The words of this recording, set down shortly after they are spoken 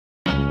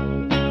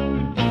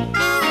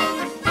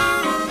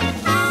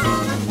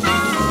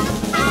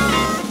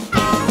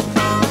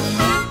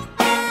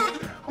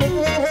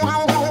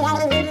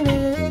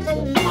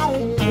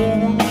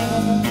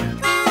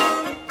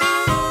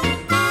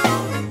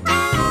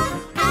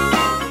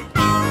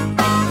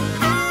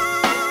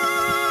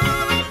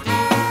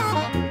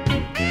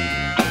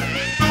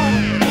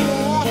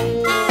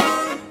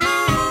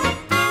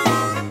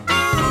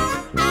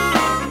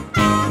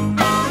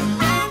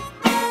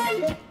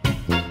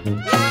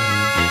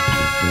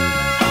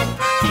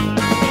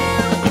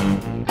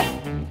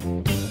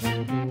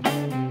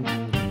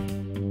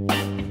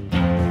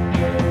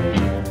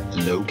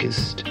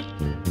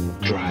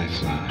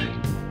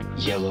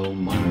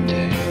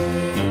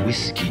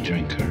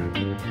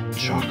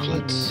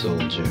pamphlet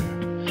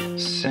soldier,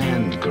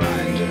 sand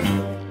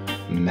grinder,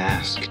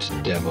 masked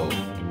devil,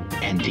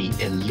 and the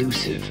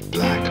elusive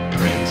Black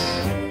Prince.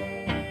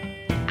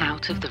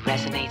 Out of the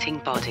resonating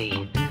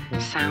body,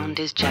 sound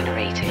is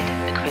generated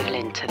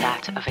equivalent to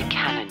that of a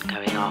cannon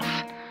going off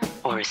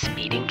or a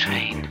speeding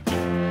train.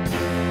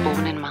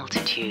 Born in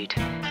multitude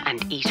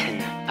and eaten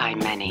by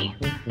many.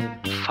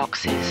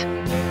 Foxes,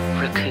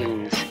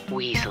 raccoons,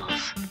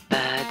 weasels,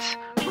 birds,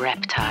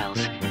 reptiles,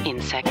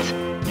 insects,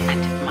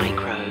 and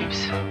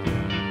microbes.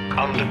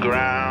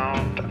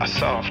 Underground, a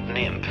soft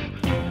nymph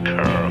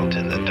curled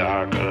in the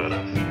dark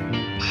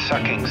earth,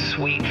 sucking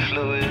sweet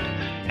fluid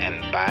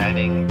and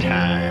biding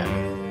time.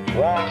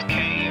 Warmth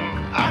came,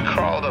 I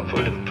crawled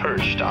upward and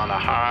perched on a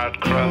hard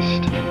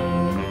crust.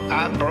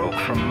 I broke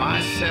from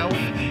myself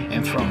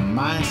and from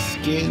my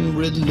skin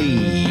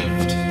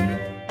relieved.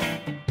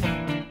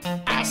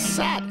 I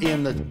sat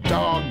in the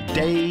dog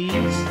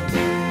days.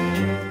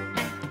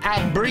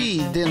 I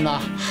breathed in the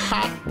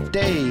hot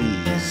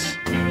days.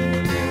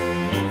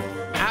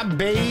 I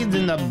bathed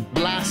in the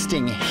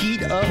blasting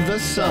heat of the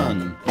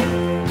sun.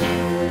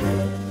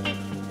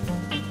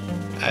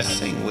 I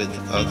sing with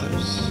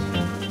others.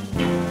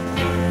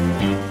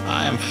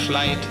 I am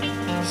flight,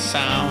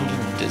 sound,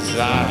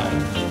 desire.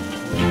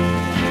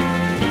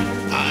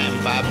 I am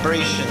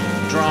vibration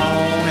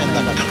drawn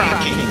in the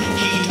cracking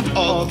heat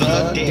of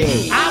the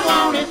day. I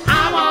want it.